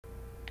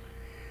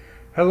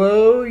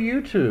Hello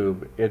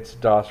YouTube, it's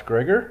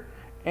DasGregor,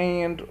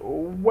 and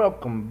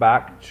welcome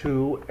back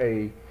to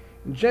a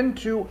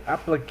Gentoo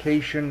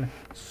application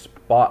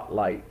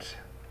spotlight.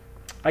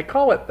 I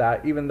call it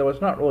that even though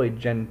it's not really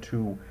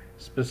Gentoo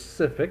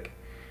specific,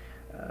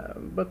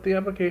 but the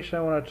application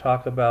I want to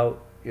talk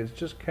about is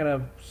just kind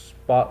of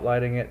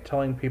spotlighting it,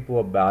 telling people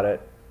about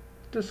it,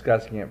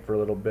 discussing it for a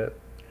little bit.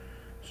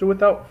 So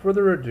without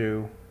further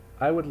ado,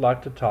 I would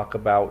like to talk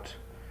about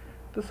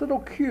this little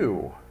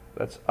Q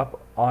that's up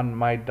on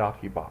my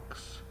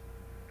DocuBox.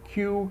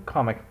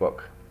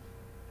 QComicBook.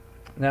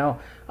 Now,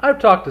 I've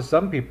talked to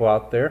some people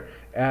out there,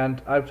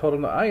 and I've told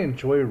them that I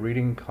enjoy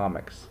reading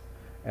comics,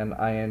 and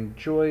I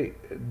enjoy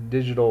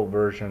digital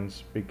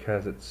versions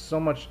because it's so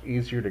much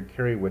easier to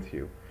carry with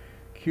you.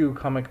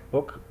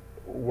 QComicBook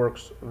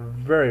works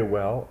very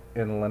well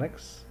in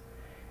Linux,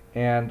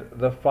 and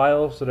the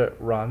files that it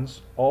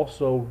runs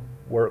also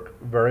work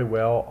very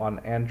well on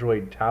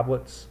Android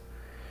tablets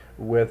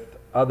with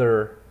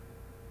other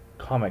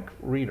comic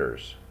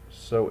readers.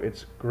 So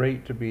it's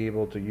great to be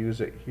able to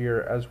use it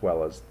here as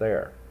well as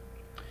there.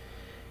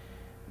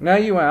 Now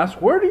you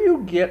ask, where do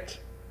you get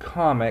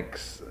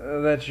comics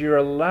that you're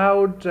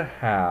allowed to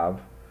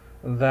have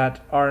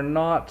that are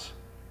not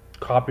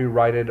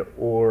copyrighted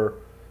or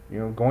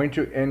going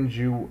to end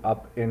you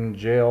up in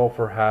jail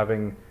for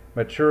having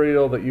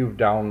material that you've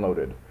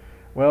downloaded?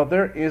 Well,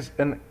 there is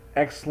an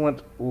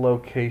excellent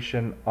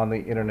location on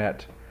the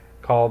internet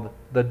called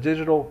the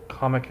Digital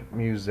Comic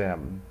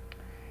Museum.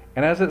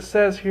 And as it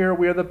says here,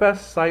 we are the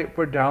best site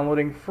for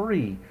downloading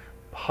free,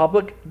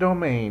 public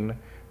domain,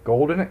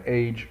 golden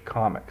age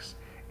comics.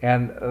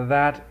 And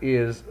that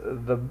is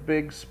the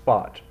big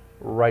spot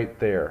right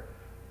there.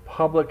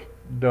 Public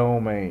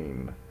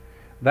domain.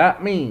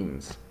 That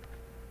means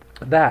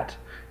that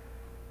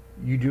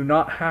you do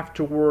not have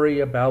to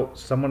worry about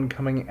someone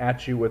coming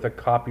at you with a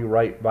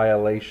copyright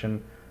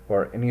violation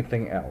or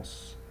anything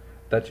else.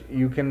 That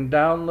you can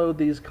download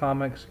these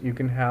comics, you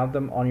can have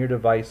them on your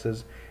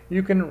devices,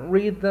 you can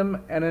read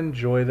them and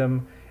enjoy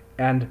them,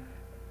 and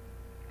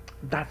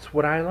that's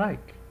what I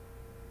like.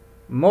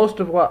 Most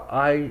of what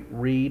I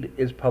read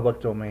is public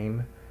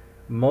domain.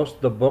 Most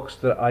of the books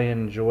that I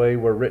enjoy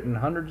were written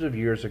hundreds of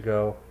years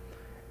ago.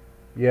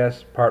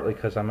 Yes, partly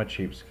because I'm a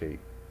cheapskate,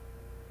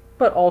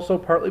 but also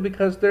partly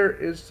because there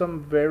is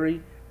some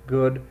very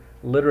good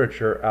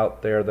literature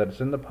out there that's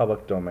in the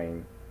public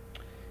domain.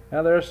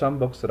 Now, there are some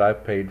books that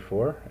I've paid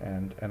for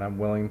and I'm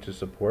willing to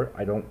support.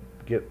 I don't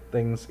get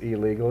things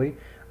illegally.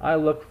 I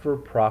look for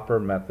proper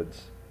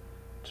methods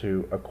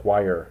to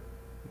acquire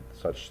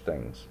such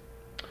things.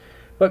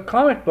 But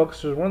comic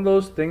books is one of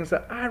those things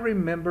that I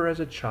remember as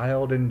a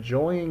child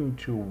enjoying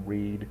to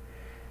read,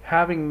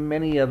 having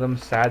many of them,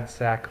 Sad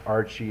Sack,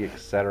 Archie,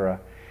 etc.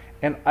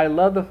 And I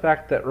love the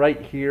fact that right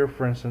here,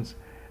 for instance,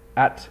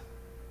 at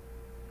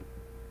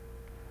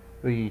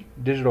the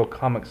Digital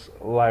Comics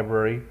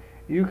Library,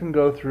 you can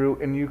go through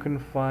and you can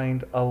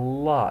find a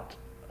lot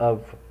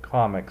of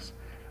comics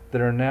that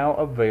are now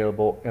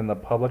available in the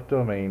public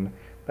domain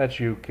that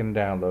you can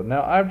download.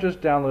 Now, I've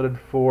just downloaded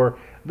for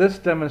this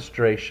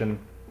demonstration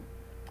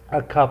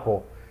a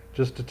couple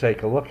just to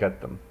take a look at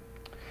them.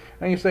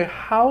 And you say,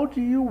 how do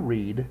you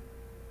read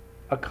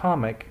a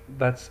comic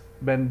that's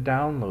been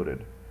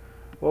downloaded?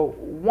 Well,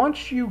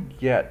 once you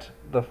get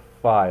the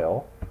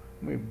file,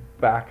 let me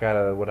back out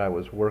of what I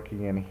was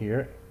working in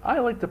here. I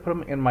like to put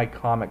them in my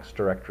comics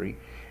directory,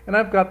 and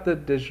I've got the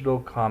digital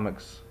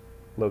comics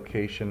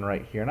location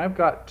right here, and I've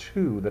got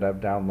two that I've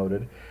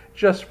downloaded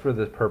just for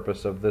the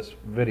purpose of this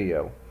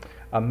video.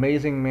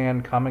 Amazing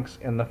Man Comics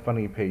and the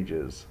Funny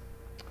Pages.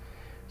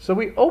 So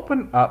we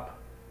open up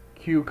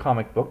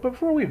QComicBook.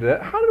 Before we do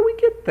that, how do we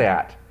get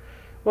that?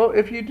 Well,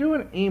 if you do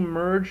an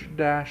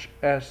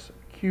emerge-s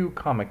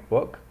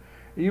QComicBook,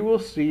 you will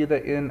see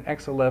that in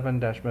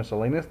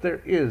X11-miscellaneous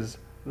there is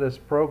this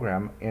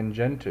program in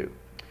Gentoo.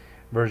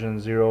 Version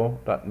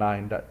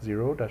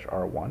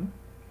 0.9.0-R1.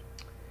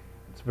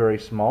 It's very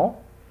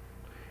small.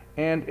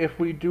 And if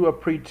we do a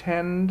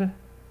pretend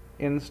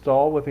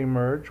install with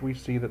emerge, we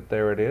see that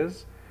there it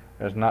is.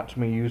 There's not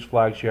too many use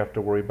flags you have to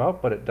worry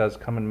about, but it does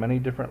come in many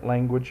different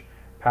language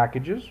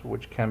packages,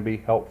 which can be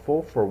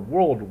helpful for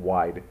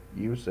worldwide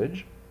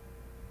usage.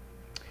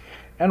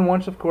 And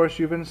once, of course,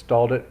 you've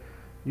installed it,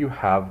 you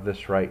have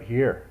this right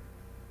here.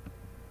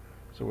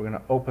 So we're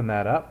going to open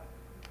that up,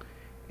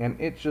 and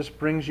it just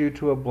brings you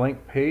to a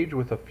blank page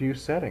with a few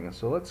settings.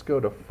 So let's go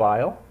to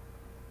File,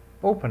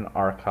 Open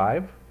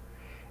Archive,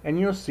 and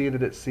you'll see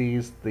that it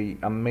sees the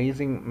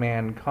Amazing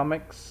Man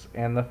Comics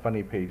and the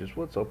Funny Pages.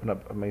 Let's open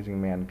up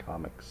Amazing Man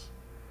Comics.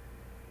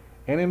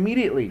 And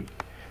immediately,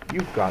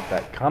 you've got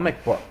that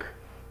comic book.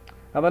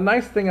 Now, the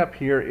nice thing up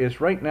here is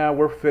right now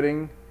we're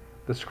fitting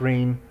the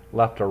screen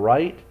left to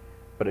right,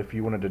 but if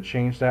you wanted to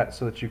change that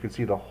so that you could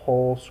see the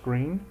whole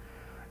screen,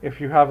 if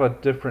you have a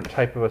different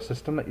type of a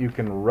system that you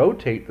can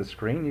rotate the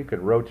screen, you could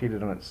rotate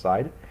it on its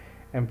side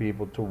and be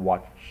able to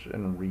watch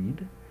and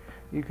read.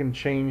 You can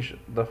change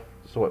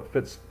so it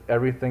fits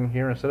everything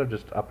here instead of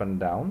just up and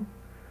down.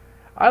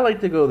 I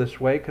like to go this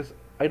way because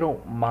I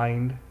don't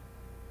mind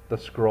the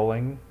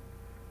scrolling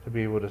to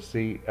be able to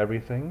see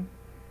everything,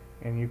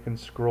 and you can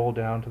scroll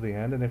down to the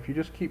end, and if you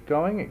just keep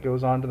going it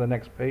goes on to the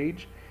next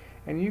page,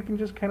 and you can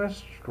just kind of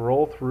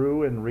scroll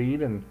through and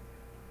read and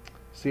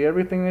see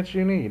everything that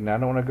you need. Now I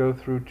don't want to go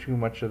through too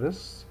much of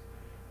this,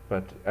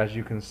 but as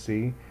you can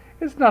see,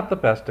 it's not the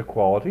best of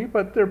quality,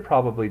 but they're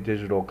probably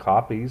digital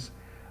copies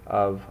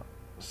of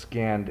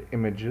scanned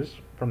images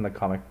from the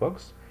comic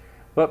books.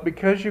 But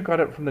because you got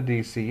it from the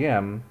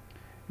DCM,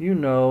 you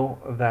know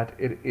that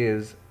it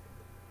is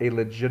a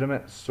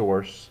legitimate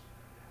source,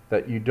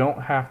 that you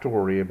don't have to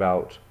worry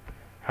about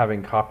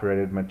having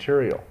copyrighted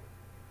material.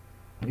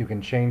 You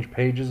can change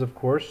pages, of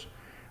course,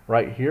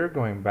 right here,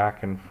 going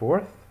back and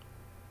forth.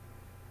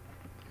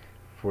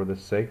 For the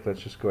sake, let's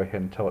just go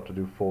ahead and tell it to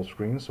do full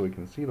screen so we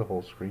can see the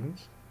whole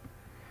screens.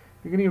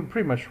 You can even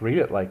pretty much read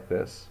it like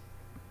this.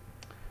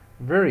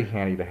 Very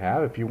handy to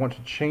have. If you want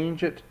to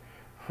change it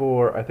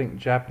for, I think,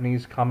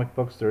 Japanese comic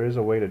books, there is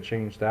a way to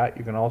change that.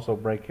 You can also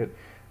break it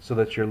so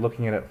that you're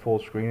looking at it full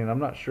screen, and I'm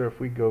not sure if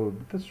we go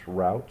this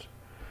route.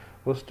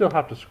 We'll still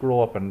have to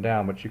scroll up and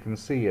down, but you can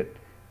see it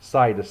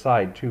side to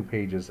side, 2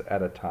 pages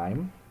at a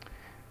time.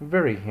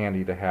 Very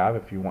handy to have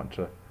if you want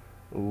to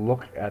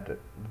look at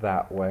it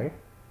that way.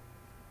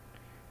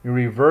 You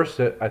reverse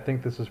it. I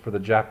think this is for the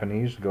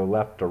Japanese, to go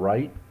left to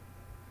right.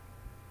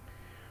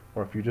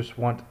 Or if you just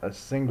want a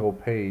single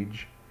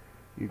page,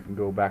 you can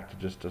go back to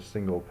just a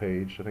single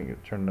page. I think you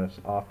turn this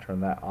off, turn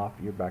that off,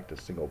 you're back to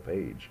single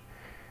page.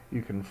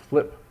 You can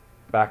flip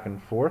back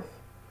and forth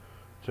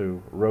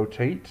to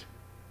rotate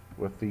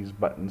with these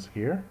buttons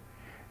here.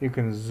 You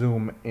can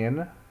zoom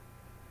in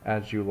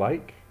as you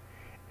like.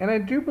 And I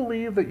do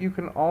believe that you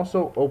can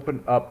also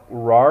open up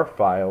RAR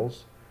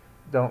files.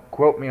 Don't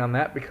quote me on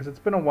that because it's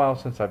been a while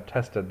since I've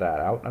tested that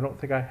out. I don't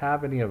think I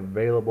have any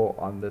available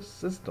on this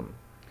system.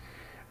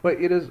 But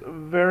it is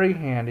very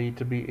handy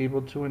to be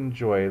able to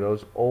enjoy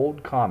those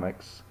old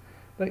comics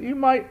that you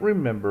might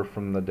remember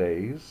from the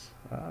days.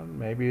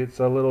 Maybe it's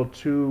a little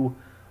too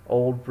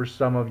old for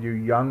some of you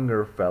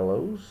younger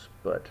fellows,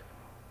 but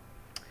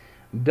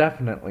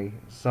definitely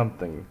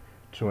something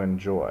to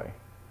enjoy.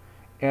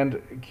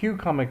 And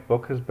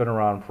QComicBook has been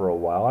around for a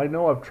while. I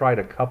know I've tried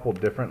a couple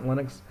different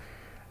Linux,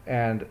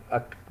 and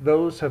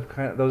those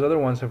other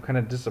ones have kind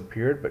of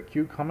disappeared, but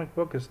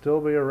QComicBook is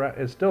still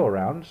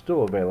around,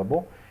 still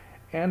available,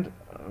 and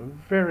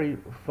very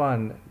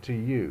fun to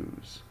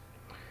use.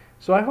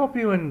 So I hope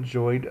you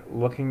enjoyed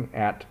looking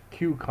at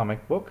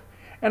QComicBook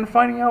and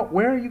finding out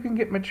where you can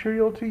get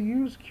material to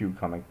use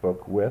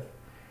QComicBook with.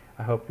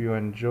 I hope you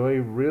enjoy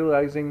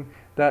realizing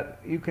that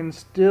you can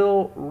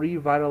still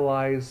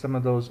revitalize some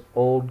of those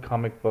old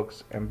comic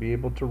books and be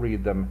able to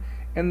read them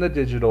in the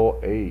digital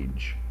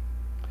age.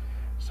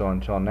 So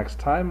until next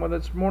time, whether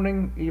it's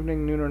morning,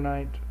 evening, noon, or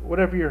night,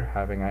 whatever you're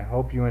having, I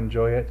hope you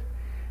enjoy it.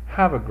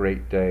 Have a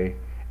great day,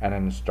 and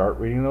then start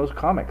reading those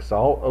comics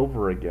all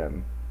over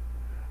again.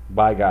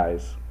 Bye,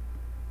 guys.